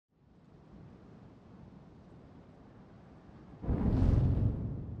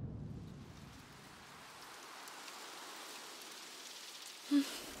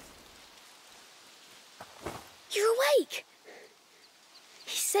You're awake!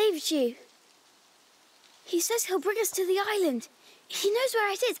 He saved you. He says he'll bring us to the island. He knows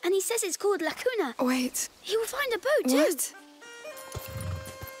where it is, and he says it's called Lacuna. Wait. He will find a boat, too. What?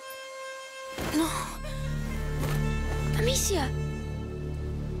 No. Amicia!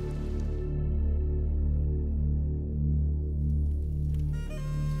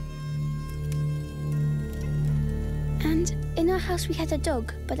 And in our house we had a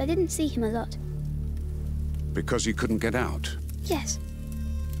dog, but I didn't see him a lot. Because you couldn't get out? Yes.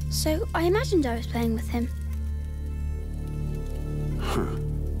 So I imagined I was playing with him. Huh.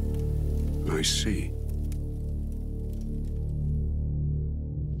 I see.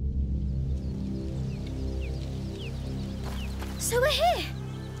 So we're here!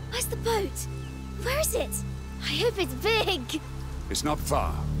 Where's the boat? Where is it? I hope it's big! It's not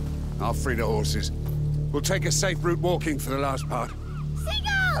far. I'll free the horses. We'll take a safe route walking for the last part.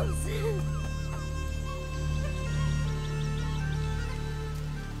 Seagulls!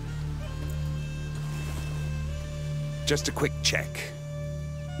 Just a quick check.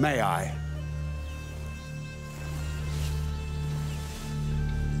 May I?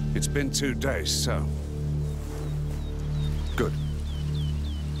 It's been 2 days, so... Good.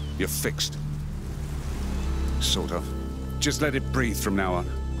 You're fixed. Sort of. Just let it breathe from now on.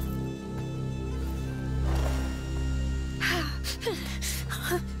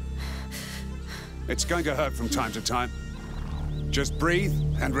 It's going to hurt from time to time. Just breathe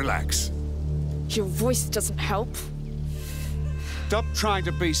and relax. Your voice doesn't help. Stop trying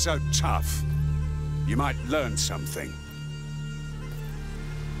to be so tough. You might learn something.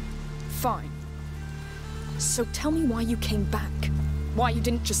 Fine. So tell me why you came back. Why you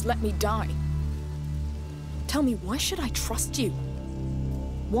didn't just let me die. Tell me, why should I trust you?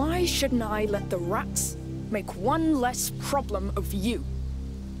 Why shouldn't I let the rats make one less problem of you?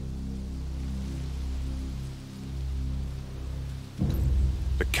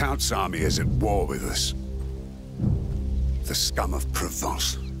 The Count's army is at war with us. The scum of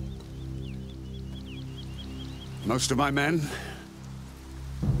Provence. Most of my men,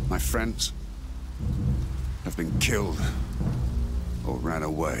 my friends, have been killed or ran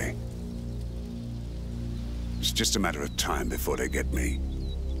away. It's just a matter of time before they get me.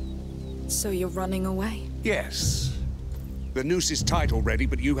 So you're running away? Yes. The noose is tight already,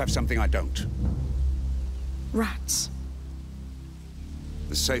 but you have something I don't. Rats.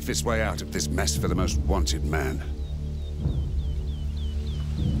 The safest way out of this mess for the most wanted man.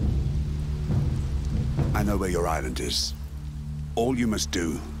 I know where your island is. All you must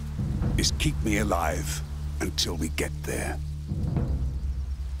do is keep me alive until we get there.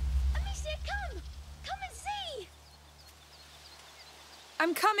 Amicia, come! Come and see!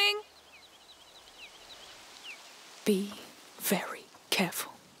 I'm coming! Be very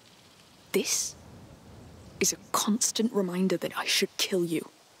careful. This is a constant reminder that I should kill you.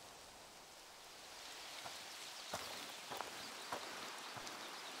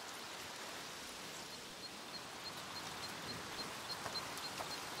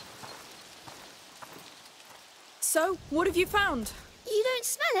 So, what have you found? You don't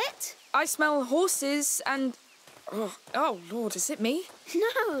smell it? I smell horses and... Oh, Lord, is it me?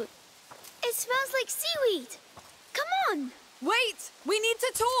 No. It smells like seaweed. Come on. Wait! We need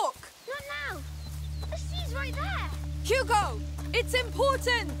to talk! Not now. The sea's right there. Hugo! It's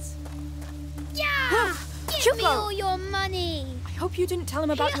important! Yeah! Give me all your money. I hope you didn't tell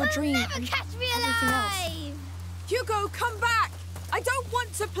him about your dream. You'll never catch me alive. Hugo, come back! I don't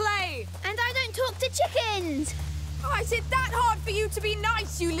want to play! And I don't talk to chickens. Oh, is it that hard for you to be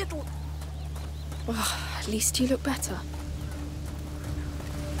nice, you little... Oh, at least you look better.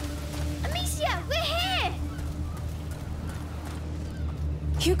 Amicia, we're here!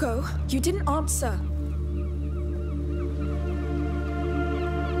 Hugo, you didn't answer.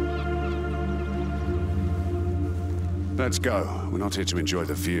 Let's go. We're not here to enjoy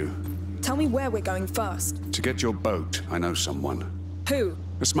the view. Tell me where we're going first. To get your boat, I know someone. Who?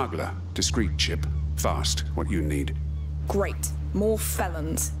 A smuggler. Discreet chip. Fast. What you need. Great. More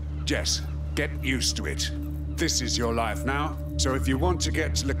felons. Jess, get used to it. This is your life now. So if you want to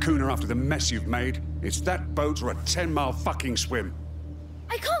get to Lacuna after the mess you've made, it's that boat or a 10-mile fucking swim.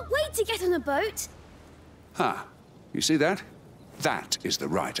 I can't wait to get on a boat. Huh. You see that? That is the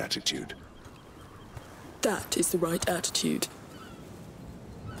right attitude. That is the right attitude.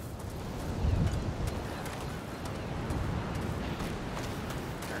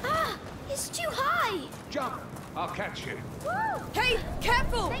 Ah! It's too high! Jump! I'll catch you. Woo! Hey,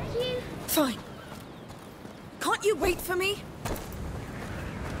 careful! Thank you. Fine. Can't you wait for me?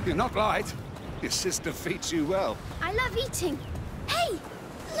 You're not light. Your sister feeds you well. I love eating. Hey!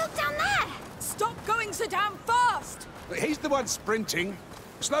 Look down there! stop going so damn fast? He's the one sprinting.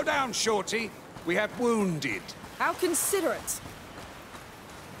 Slow down, Shorty. We have wounded. How considerate.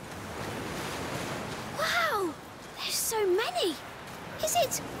 Wow! There's so many! Is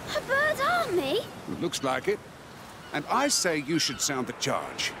it a bird army? Looks like it. And I say you should sound the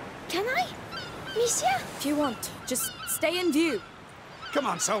charge. Can I? Monsieur? If you want, just stay in view. Come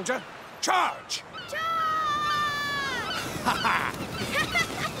on, soldier. Charge!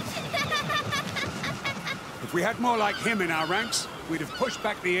 If we had more like him in our ranks, we'd have pushed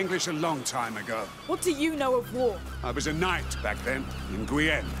back the English a long time ago. What do you know of war? I was a knight back then, in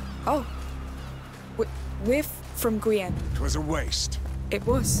Guyenne. Oh. We're from Guyenne. It was a waste. It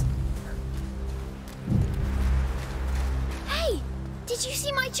was. Hey! Did you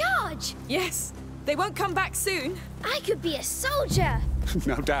see my charge? Yes. They won't come back soon. I could be a soldier!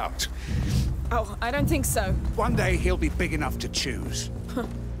 No doubt. Oh, I don't think so. One day he'll be big enough to choose.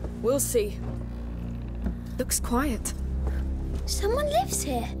 We'll see. Looks quiet. Someone lives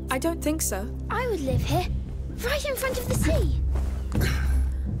here. I don't think so. I would live here, right in front of the sea.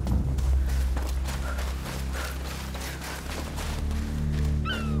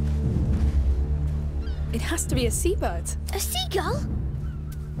 It has to be a seabird. A seagull?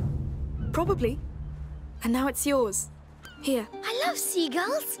 Probably. And now it's yours. Here. I love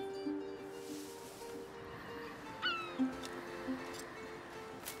seagulls.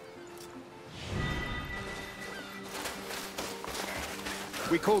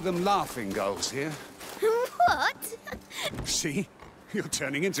 We call them laughing gulls here. What? See? You're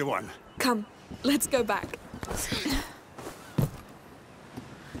turning into one. Come, let's go back.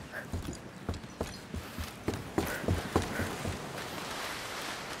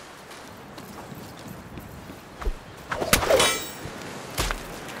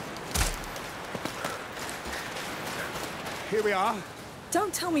 Here we are.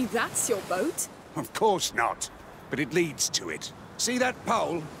 Don't tell me that's your boat. Of course not. But it leads to it. See that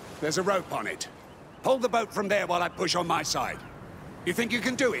pole? There's a rope on it. Pull the boat from there while I push on my side. You think you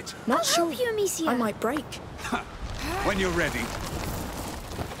can do it? Not I'll sure. help you, Amicia. I might break. When you're ready.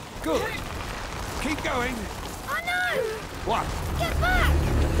 Good. Keep going. Oh no! What? Get back!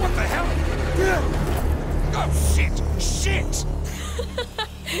 What the hell? Oh, shit! Shit!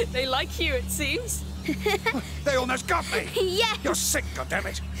 They like you, it seems. They almost got me! Yes! You're sick,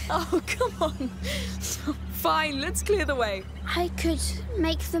 goddammit! Oh, come on. Fine, let's clear the way. I could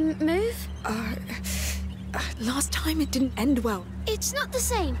make them move. Last time it didn't end well. It's not the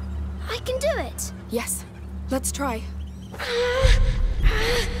same. I can do it. Yes, let's try.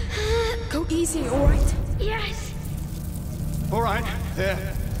 Go easy, all right? Yes. All right,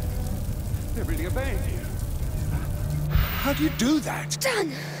 they're really obeying you. How do you do that?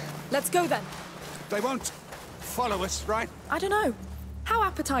 Done. Let's go then. They won't follow us, right? I don't know. How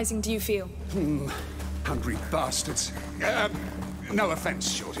appetizing do you feel? Hungry bastards. No offense,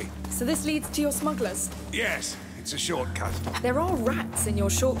 Shorty. So this leads to your smugglers? Yes, it's a shortcut. There are rats in your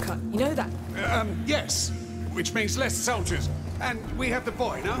shortcut, you know that? Yes, which means less soldiers. And we have the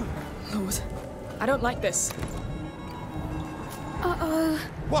boy, no? Lord, I don't like this. Uh-oh.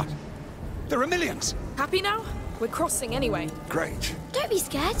 What? There are millions. Happy now? We're crossing anyway. Great. Don't be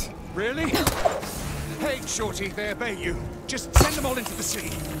scared. Really? Hey, Shorty, they obey you. Just send them all into the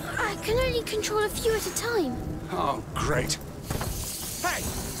sea. I can only control a few at a time. Oh, great. Hey!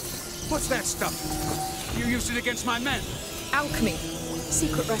 What's that stuff? You used it against my men. Alchemy.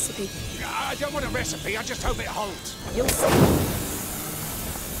 Secret recipe. I don't want a recipe, I just hope it holds. You'll see.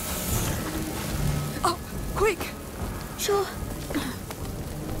 Oh, quick! Sure.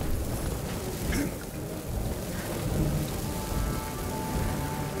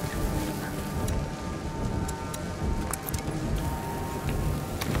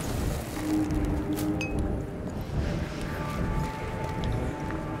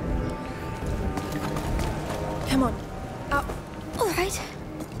 Come on. Up. All right.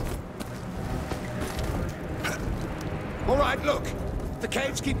 All right, look. The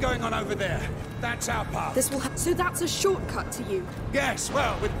caves keep going on over there. That's our path. This will so that's a shortcut to you. Yes,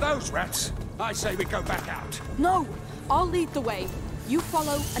 well, with those rats, I say we go back out. No, I'll lead the way. You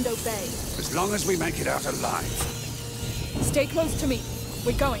follow and obey. As long as we make it out alive. Stay close to me.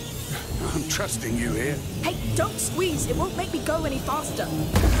 We're going. I'm trusting you here. Hey, don't squeeze. It won't make me go any faster.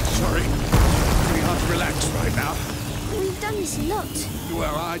 Sorry. Pretty hard to relax right now. We've done this a lot.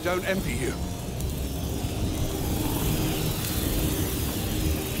 Well, I don't envy you.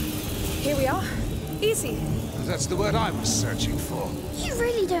 Here we are. Easy. That's the word I was searching for. You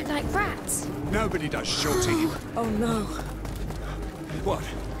really don't like rats. Nobody does, Shorty. Oh no. What?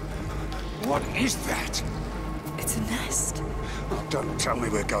 What is that? It's a nest. Oh, don't tell me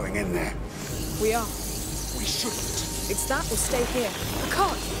we're going in there. We are. We shouldn't. It's that or stay here. A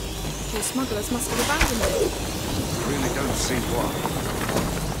cart. Your smugglers must have abandoned it. Really don't see why.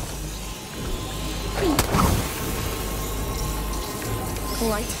 All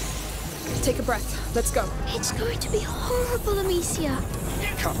right. Take a breath. Let's go. It's going to be horrible, Amicia.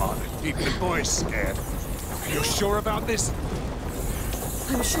 Come on, even the boy's scared. You're sure about this?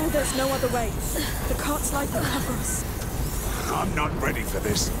 I'm sure there's no other way. The cart's light will cover us. I'm not ready for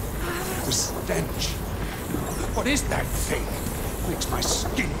this. The stench. What is that thing? Makes my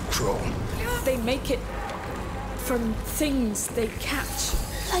skin crawl. They make it from things they catch.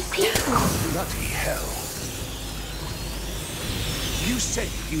 Like people. Bloody hell. You said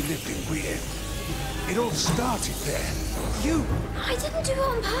you lived in Requiem. It all started there. You I didn't do it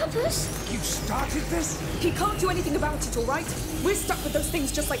on purpose. started this? He can't do anything about it, all right? We're stuck with those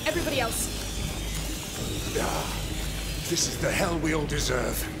things just like everybody else. This is the hell we all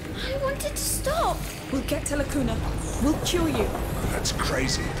deserve. I wanted to stop. We'll get to Lacuna. We'll cure you. That's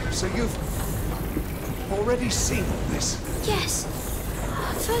crazy. So you've already seen all this? Yes.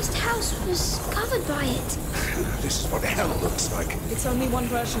 Our first house was covered by it. This is what hell looks like. It's only one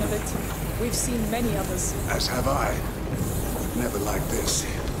version of it. We've seen many others. As have I. Never like this.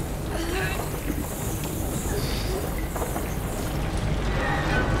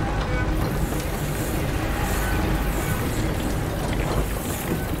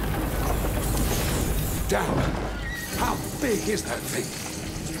 Damn. How big is that thing?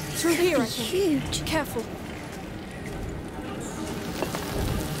 Through here, I think. Huge. Careful.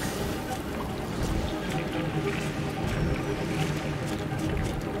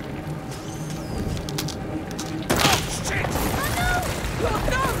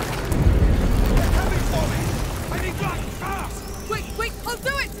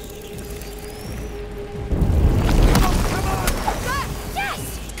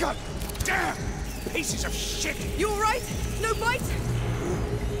 Pieces of shit! You all right? No bite?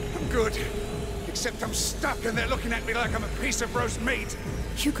 I'm good. Except I'm stuck and they're looking at me like I'm a piece of roast meat.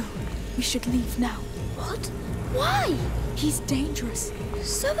 Hugo, we should leave now. What? Why? He's dangerous.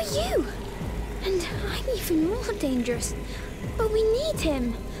 So are you. And I'm even more dangerous. But we need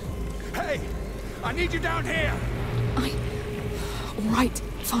him. Hey! I need you down here! All right,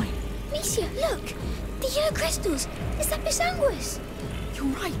 fine. Amicia, look! The yellow crystals! Is that Bisanguis? You're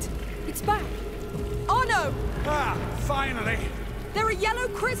right. It's back. Oh no! Ah, finally! There are yellow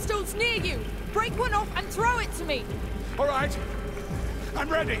crystals near you! Break one off and throw it to me! All right. I'm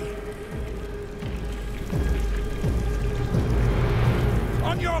ready.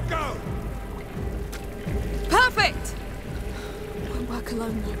 On your go! Perfect! Won't work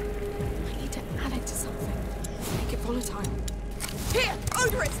alone though. I need to add it to something. Make it volatile. Here!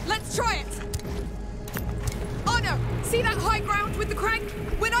 Odorous! Let's try it! Oh no! See that high ground with the crank?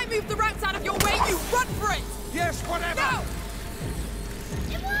 When I move the rats out of your way, you run for it! Yes, whatever! Go!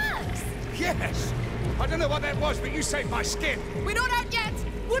 It works! Yes! I don't know what that was, but you saved my skin. We're not out yet!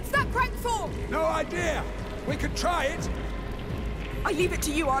 What's that crank for? No idea. We could try it. I leave it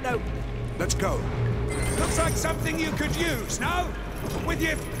to you, Arno. Let's go. Looks like something you could use, no? With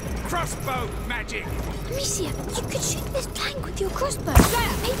your crossbow magic. Amicia, you could shoot this plank with your crossbow.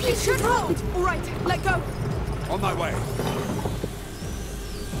 There! Maybe it should hold! All right, let go. On my way.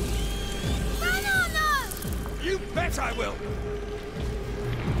 Run, Arno! You bet I will.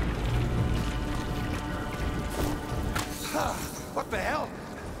 What the hell?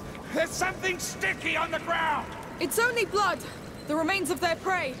 There's something sticky on the ground! It's only blood. The remains of their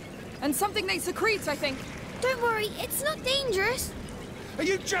prey. And something they secrete, I think. Don't worry, it's not dangerous. Are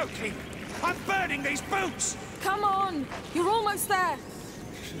you joking? I'm burning these boots! Come on! You're almost there.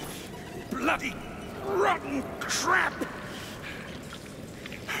 Bloody rotten crap!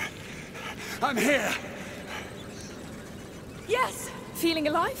 I'm here! Yes! Feeling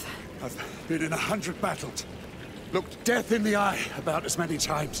alive? I've been in 100 battles. Looked death in the eye about as many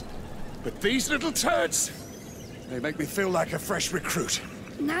times. But these little turds, they make me feel like a fresh recruit.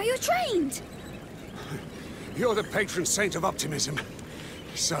 Now you're trained. You're the patron saint of optimism.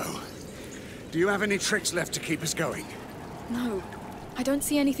 So, do you have any tricks left to keep us going? No. I don't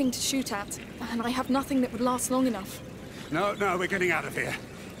see anything to shoot at. And I have nothing that would last long enough. No, we're getting out of here.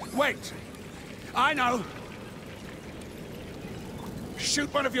 Wait! I know!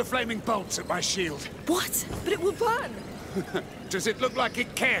 Shoot one of your flaming bolts at my shield. What? But it will burn! Does it look like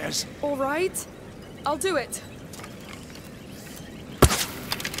it cares? All right. I'll do it.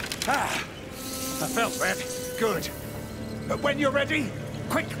 Ah! I felt that. Good. But when you're ready,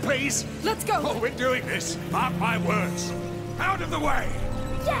 quick, please. Let's go! Oh, we're doing this. Mark my words. Out of the way!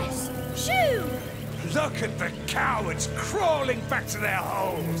 Yes, shoot! Look at the cowards crawling back to their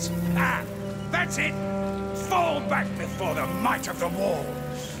holes. Ah! That's it! Fall back before the might of the wall!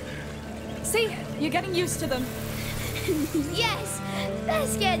 See? You're getting used to them. Yes, they're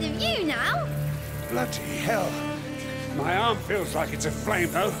scared of you now. Bloody hell. My arm feels like it's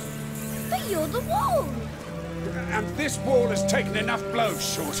aflame, though. But you're the wall. And this wall has taken enough blows,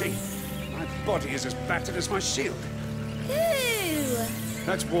 Shorty. My body is as battered as my shield. Ooh.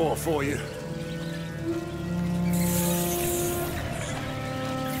 That's war for you.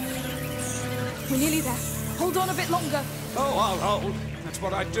 We're nearly there. Hold on a bit longer. Oh, I'll hold. That's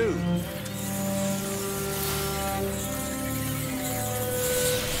what I do.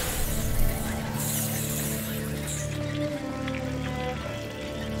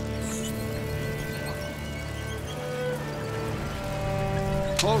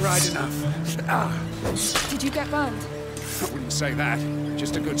 All right, enough. Ah. Did you get burned? I wouldn't say that.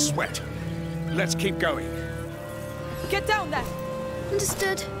 Just a good sweat. Let's keep going. Get down there.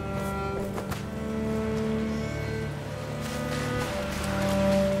 Understood.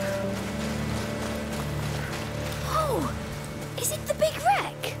 Oh, is it the big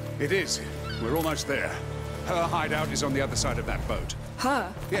wreck? It is. We're almost there. Her hideout is on the other side of that boat.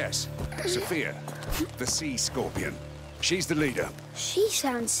 Her? Yes, Sophia, the sea scorpion. She's the leader. She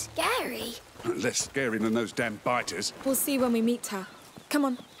sounds scary. Less scary than those damn biters. We'll see when we meet her. Come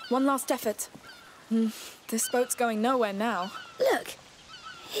on, one last effort. This boat's going nowhere now. Look,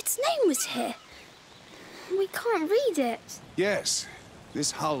 its name was here. We can't read it. Yes, this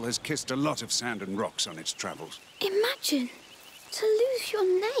hull has kissed a lot of sand and rocks on its travels. Imagine, to lose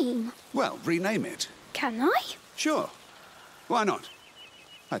your name. Well, rename it. Can I? Sure. Why not?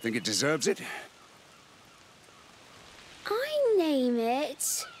 I think it deserves it. I name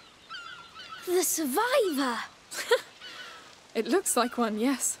it... The Survivor. It looks like one,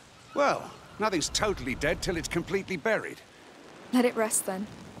 yes. Well, nothing's totally dead till it's completely buried. Let it rest then.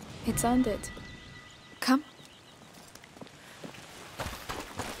 It's earned it. Come.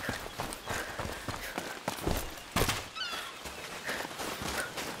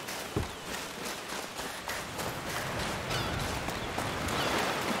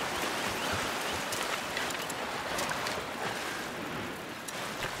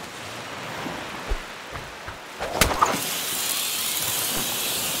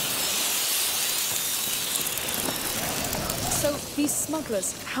 These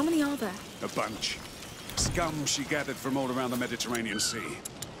smugglers, how many are there? A bunch. Scum she gathered from all around the Mediterranean Sea.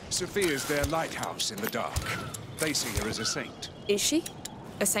 Sophia's their lighthouse in the dark. They see her as a saint. Is she?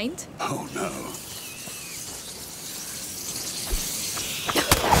 A saint? Oh, no.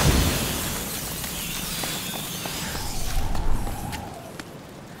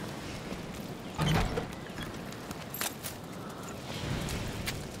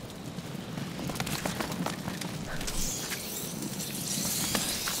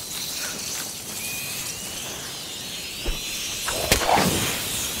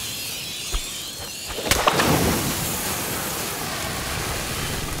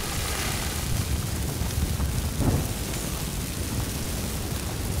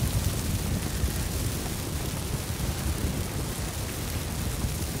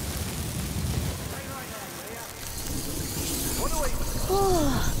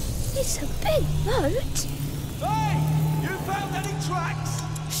 Oh, it's a big boat. Hey! You found any tracks?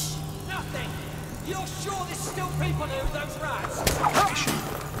 Shh! Nothing! You're sure there's still people here with those rats?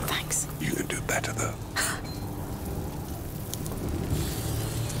 Thanks. You can do better, though.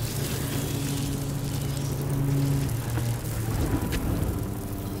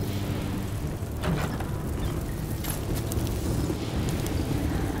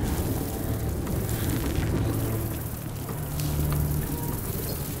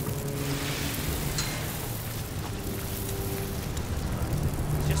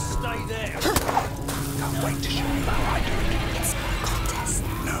 Just stay there. Can't wait to show you how I do it. It's not a contest.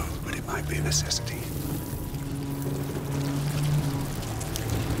 No, but it might be a necessity.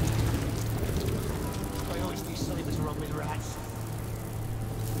 I always knew something was wrong with rats.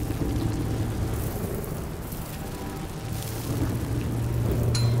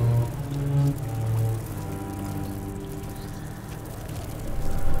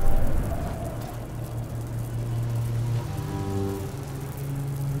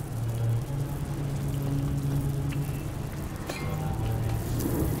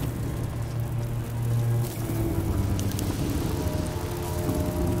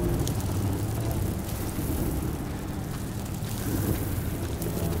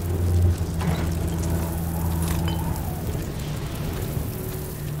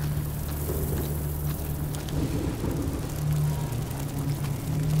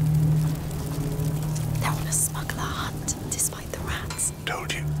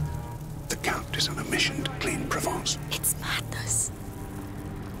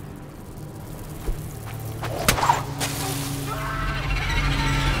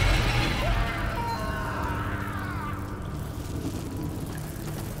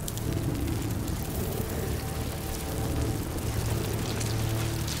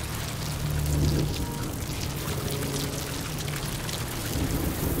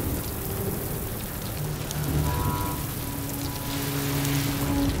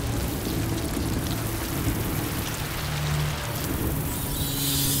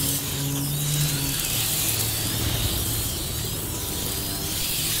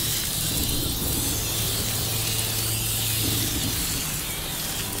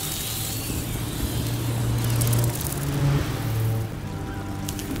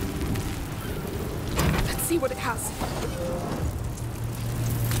 see what it has.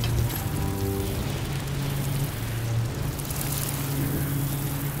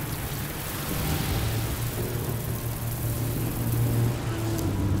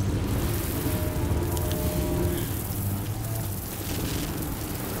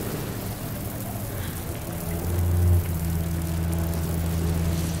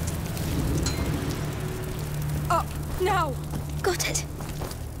 Up, now! Got it.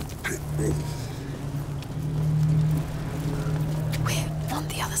 We're on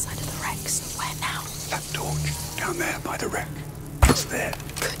the other side of the wreck, so where now? That torch, down there by the wreck. It's there.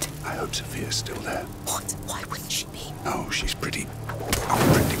 Good. I hope Sophia's still there. What? Why wouldn't she be? Oh, she's pretty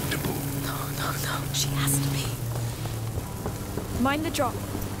unpredictable. No, she has to be. Mind the drop.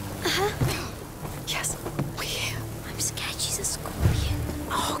 Yes, we're here. I'm scared she's a scorpion.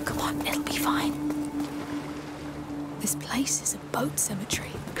 Oh, come on, it'll be fine. This place is a boat cemetery.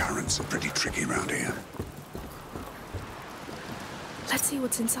 Currents are pretty tricky round here. Let's see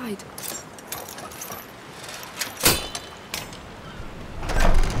what's inside.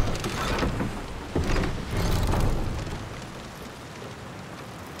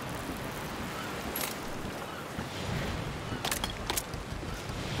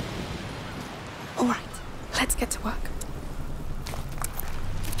 All right, let's get to work.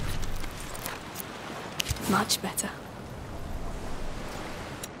 Much better.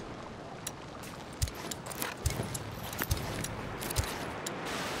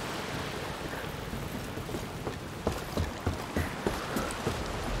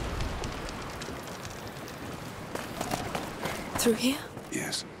 Through here?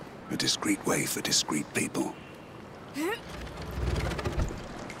 Yes, a discreet way for discreet people.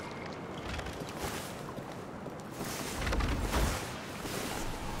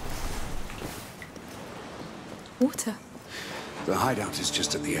 Water. The hideout is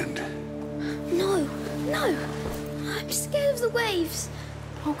just at the end. No. I'm scared of the waves.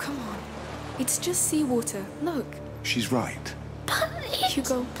 Oh, come on. It's just seawater. Look. She's right. But it's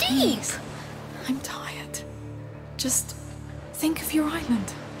Hugo, deep. please. I'm tired. Just think of your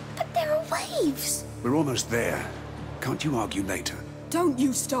island. But there are waves. We're almost there. Can't you argue later? Don't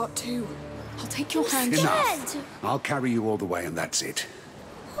you start too. I'll take your hand. Enough. Scared. I'll carry you all the way and that's it.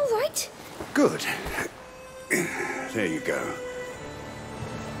 All right. Good. There you go.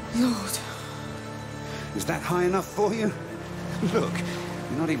 Lord. Is that high enough for you? Look,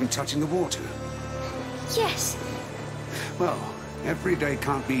 you're not even touching the water. Yes. Well, every day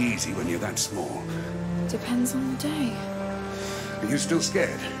can't be easy when you're that small. Depends on the day. Are you still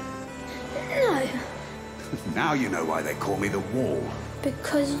scared? No. Now you know why they call me the Wall.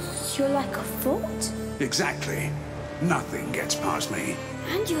 Because you're like a fort? Exactly. Nothing gets past me.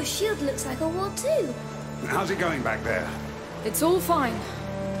 And your shield looks like a wall too. How's it going back there? It's all fine.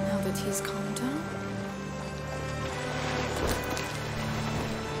 Now that he's calmed down.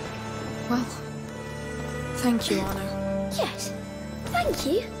 Well, thank you, Arno. Yes. Thank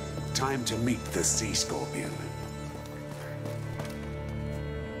you. Time to meet the sea scorpion.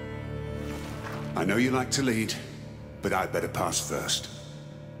 I know you like to lead, but I'd better pass first.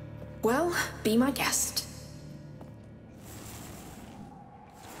 Well, be my guest.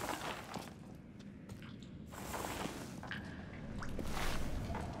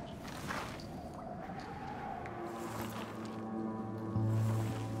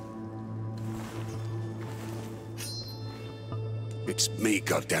 It's me,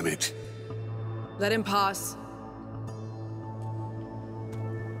 goddammit. Let him pass.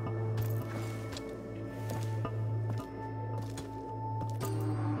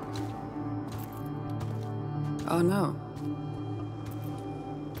 Oh no.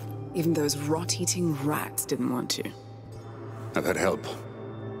 Even those rot-eating rats didn't want to. I've had help.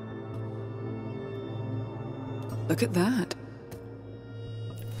 Look at that.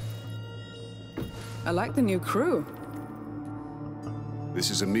 I like the new crew. This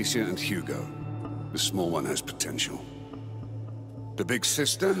is Amicia and Hugo. The small one has potential. The big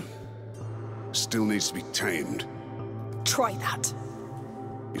sister still needs to be tamed. Try that.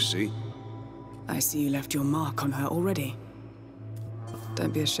 You see? I see you left your mark on her already.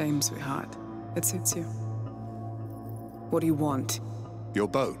 Don't be ashamed, sweetheart. It suits you. What do you want? Your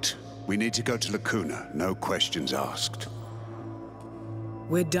boat. We need to go to Lacuna. No questions asked.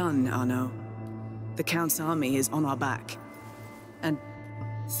 We're done, Arno. The Count's army is on our back. And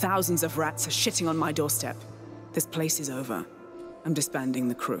thousands of rats are shitting on my doorstep. This place is over. I'm disbanding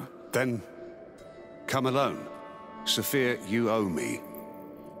the crew. Then, come alone. Sophia, you owe me.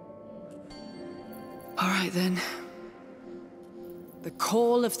 All right, then. The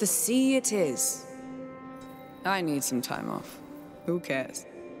call of the sea it is. I need some time off. Who cares?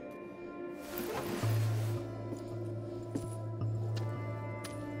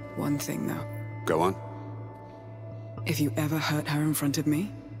 One thing, though. Go on. If you ever hurt her in front of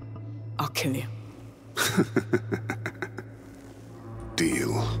me, I'll kill you.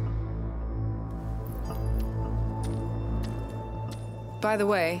 Deal. By the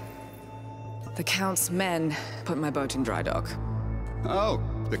way, the Count's men put my boat in dry dock. Oh,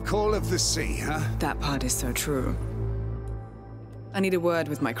 the call of the sea, huh? That part is so true. I need a word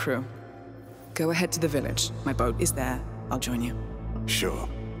with my crew. Go ahead to the village. My boat is there. I'll join you. Sure.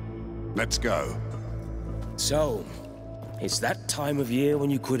 Let's go. So, it's that time of year when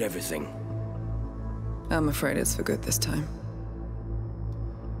you quit everything. I'm afraid it's for good this time.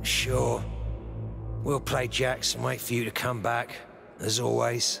 Sure. We'll play jacks and wait for you to come back, as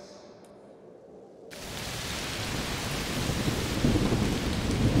always.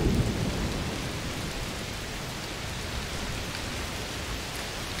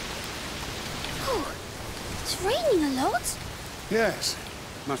 Oh, it's raining a lot. Yes.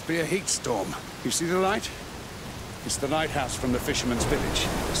 Must be a heat storm. You see the light? It's the lighthouse from the fisherman's village.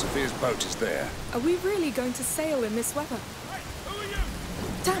 Sophia's boat is there. Are we really going to sail in this weather? Hey, who are you?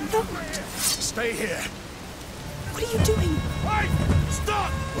 Damn, no! Stay here. What are you doing? Hey,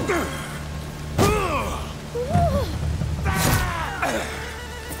 stop!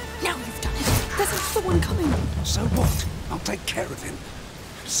 Now you've done it. There's another one coming. So what? I'll take care of him.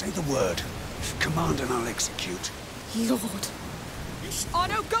 Say the word. Command and I'll execute. Lord. Oh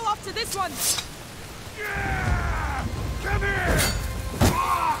no, go after this one! Yeah! Come here!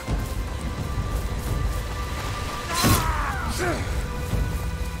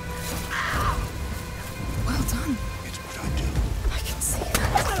 Well done. It's what I do. I can see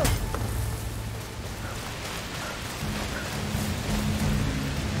that.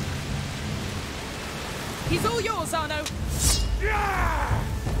 He's all yours, Arno. Yeah!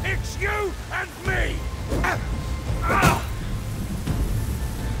 It's you and me!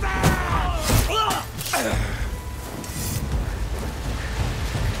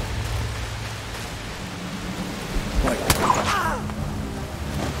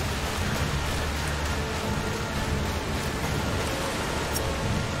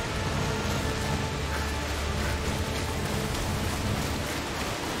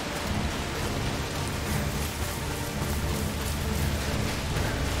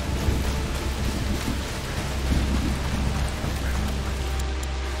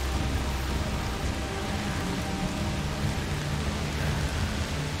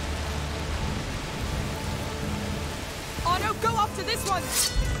 Arno, go after this one!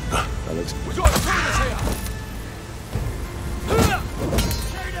 Alex. We've got trainers here!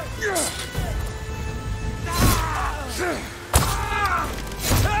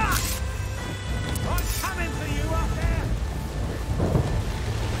 I'm coming for you up there!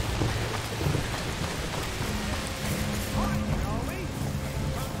 Fighting, are we?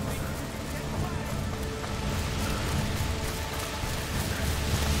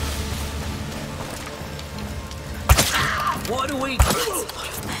 What do we do? That's a lot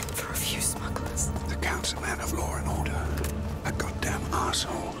of men for a few smugglers. The Count's a man of law and order. A goddamn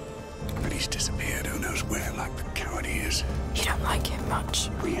arsehole. But he's disappeared who knows where, like the coward he is. You don't like him much.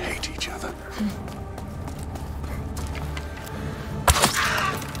 We hate each other.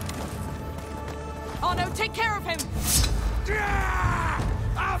 Arno, take care of him! Yeah!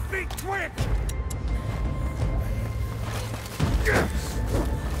 I'll be quick!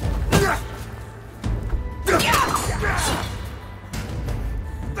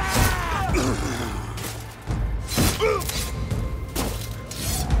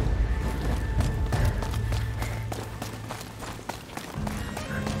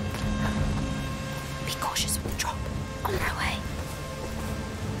 Be cautious with the drop. On my way.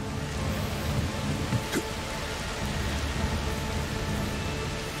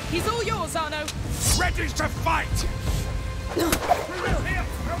 He's all yours, Arno. Ready to fight! Here,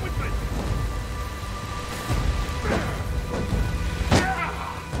 come with me!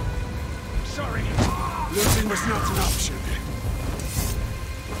 Sorry. Losing was not an option.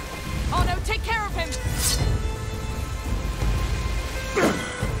 Arno, take care of him!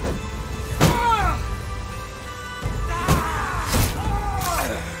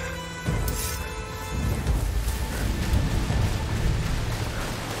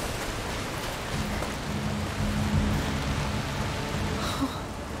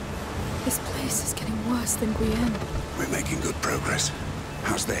 This place is getting worse than Requiem. We're making good progress.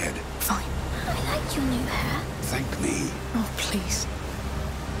 How's the head? Fine. I like your new hair. Thank me. Oh, please.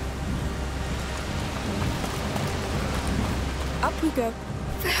 Up we go.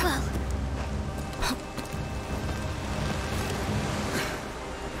 Very well.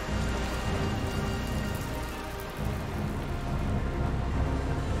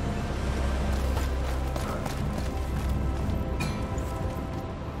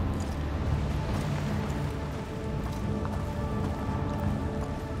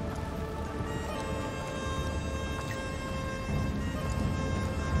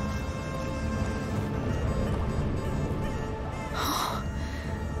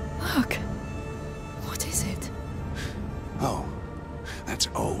 That's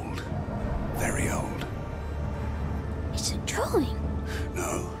old. Very old. It's a drawing.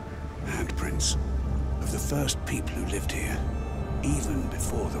 No. Handprints. Of the first people who lived here. Even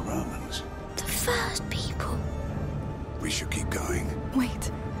before the Romans. The first people. We should keep going.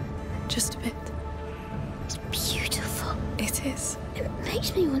 Wait. Just a bit. It's beautiful. It is. It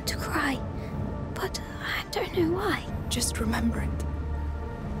makes me want to cry. But I don't know why. Just remember it.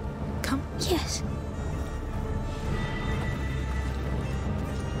 Come. Yes.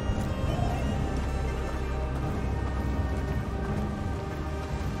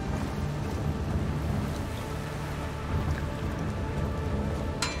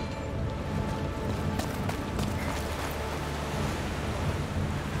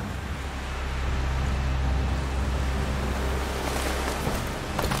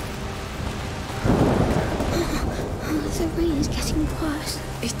 The rain is getting worse.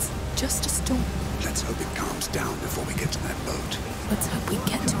 It's just a storm. Let's hope it calms down before we get to that boat. Let's hope we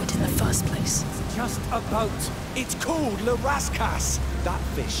get to it in the first place. Just a boat. It's called Le Rascas. That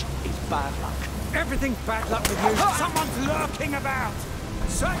fish is bad luck. Everything's bad luck with you. Someone's lurking about.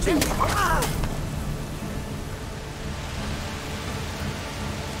 Searching.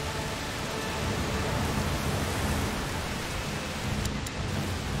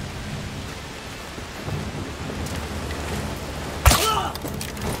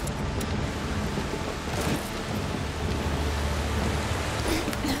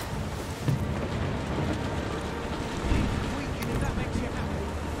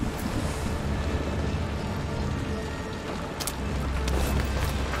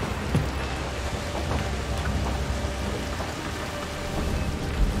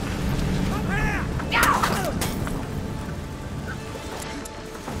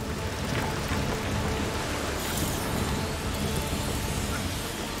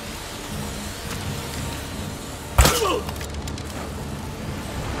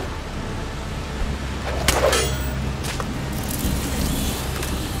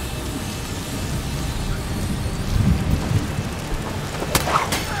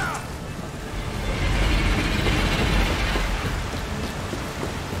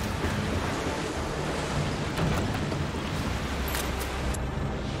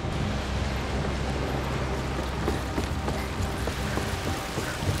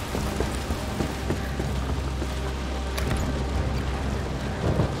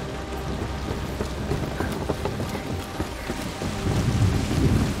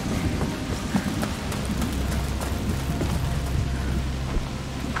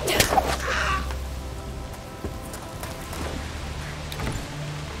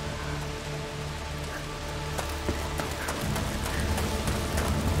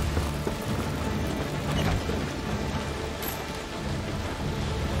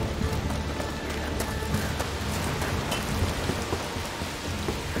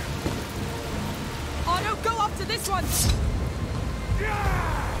 This one!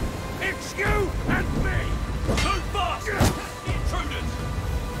 Yeah! It's you and me! Move fast! Intruders!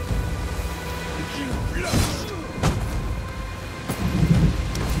 You lost!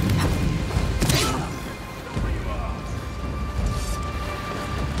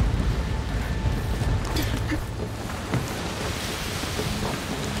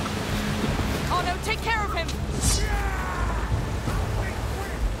 Oh no, take care of him!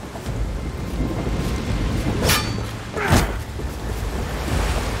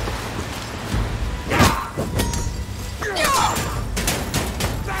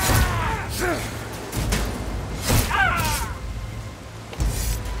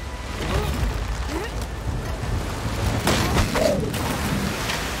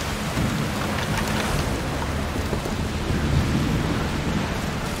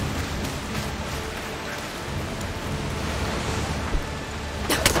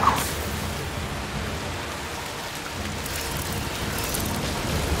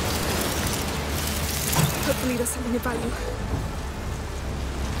 Hopefully there's something of value.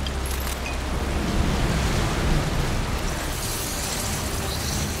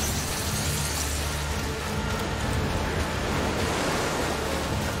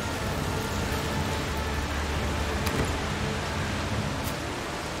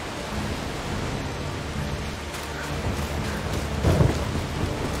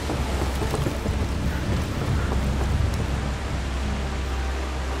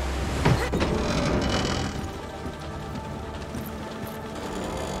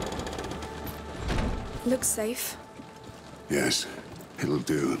 Looks safe. Yes, it'll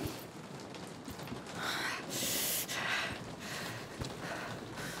do.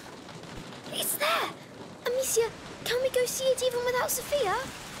 It's there! Amicia, can we go see it even without Sophia?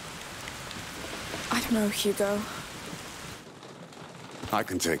 I don't know, Hugo. I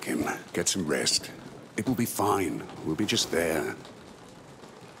can take him. Get some rest. It will be fine. We'll be just there.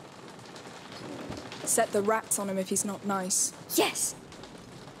 Set the rats on him if he's not nice. Yes.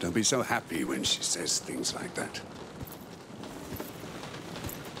 Don't be so happy when she says things like that.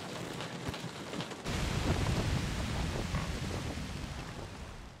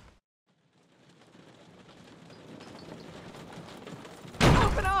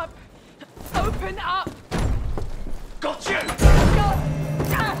 Open up! Open up! Got you!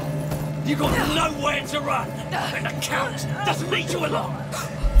 You got nowhere to run, and the Count doesn't need you along.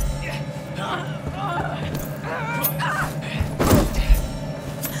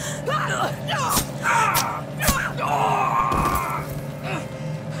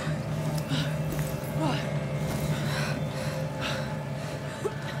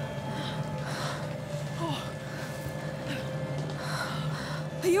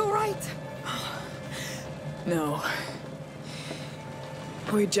 Are you all right? No.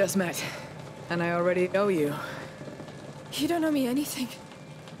 We just met, and I already owe you. You don't owe me anything.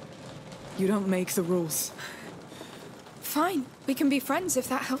 You don't make the rules. Fine, we can be friends if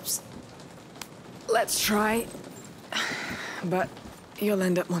that helps. Let's try. But you'll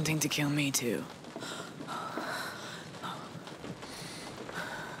end up wanting to kill me too.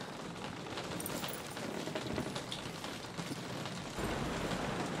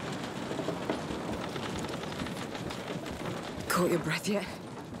 Caught your breath yet?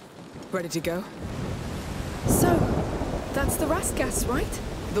 Ready to go? So, that's the Raskas, right?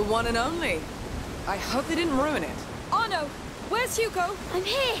 The one and only. I hope they didn't ruin it. Arno, where's Hugo? I'm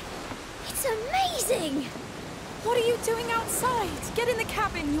here. It's amazing. What are you doing outside? Get in the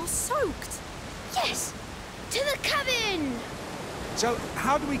cabin, you're soaked. Yes. To the cabin. So,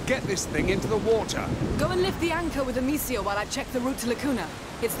 how do we get this thing into the water? Go and lift the anchor with Amicia while I check the route to Lacuna.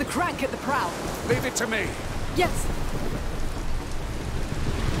 It's the crank at the prow. Leave it to me. Yes.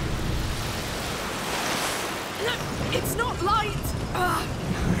 No, it's not light.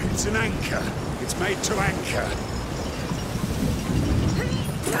 It's an anchor. It's made to anchor.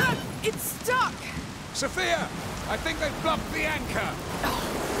 It's stuck. Sophia, I think they've blocked the anchor. Oh,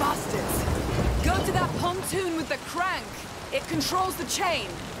 bastards. Go to that pontoon with the crank. It controls the chain.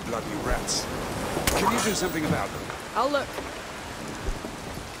 Bloody rats. Can you do something about them? I'll look.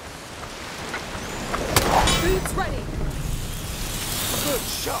 Food's ready. Good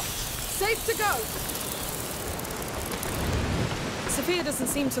shot. Safe to go. Sophia doesn't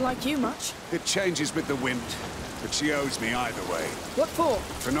seem to like you much. It changes with the wind, but she owes me either way. What for?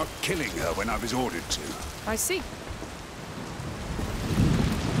 For not killing her when I was ordered to. I see.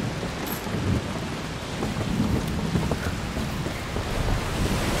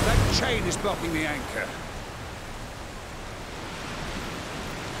 That chain is blocking the anchor.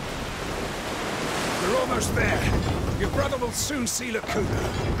 We're almost there. Your brother will soon see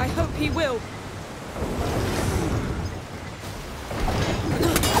Lacuna. I hope he will.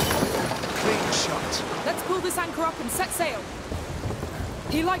 Clean shot. Let's pull this anchor up and set sail.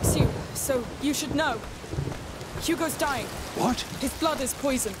 He likes you, so you should know. Hugo's dying. What? His blood is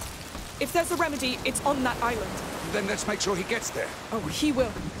poisoned. If there's a remedy, it's on that island. Then let's make sure he gets there. Oh, he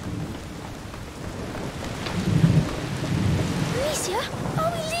will. Alicia,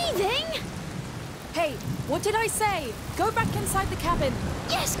 are we leaving? Hey, what did I say? Go back inside the cabin.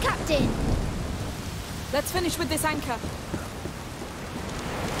 Yes, Captain. Let's finish with this anchor.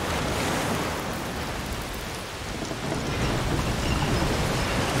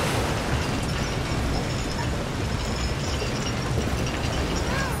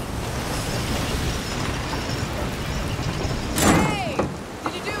 Hey!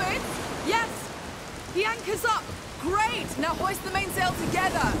 Did you do it? Yes! The anchor's up! Great! Now hoist the mainsail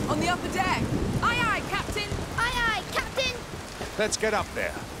together on the upper deck. Aye, aye, Captain! Aye, aye, Captain. Let's get up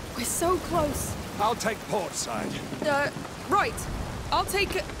there. We're so close. I'll take port side. Right. I'll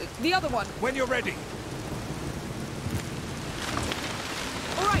take the other one. When you're ready.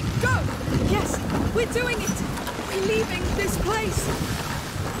 All right, go! Yes, we're doing it! We're leaving this place!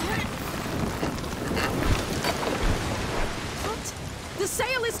 What? The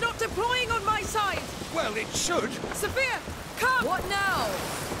sail is not deploying on my side! Well, it should. Sophia, come! What now?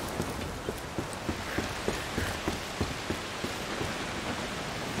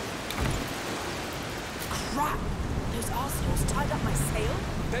 Crap! Those arsenals tied up my sail?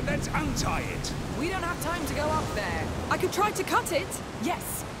 Then let's untie it. We don't have time to go up there. I could try to cut it.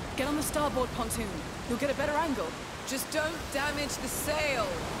 Yes. Get on the starboard pontoon. You'll get a better angle. Just don't damage the sail.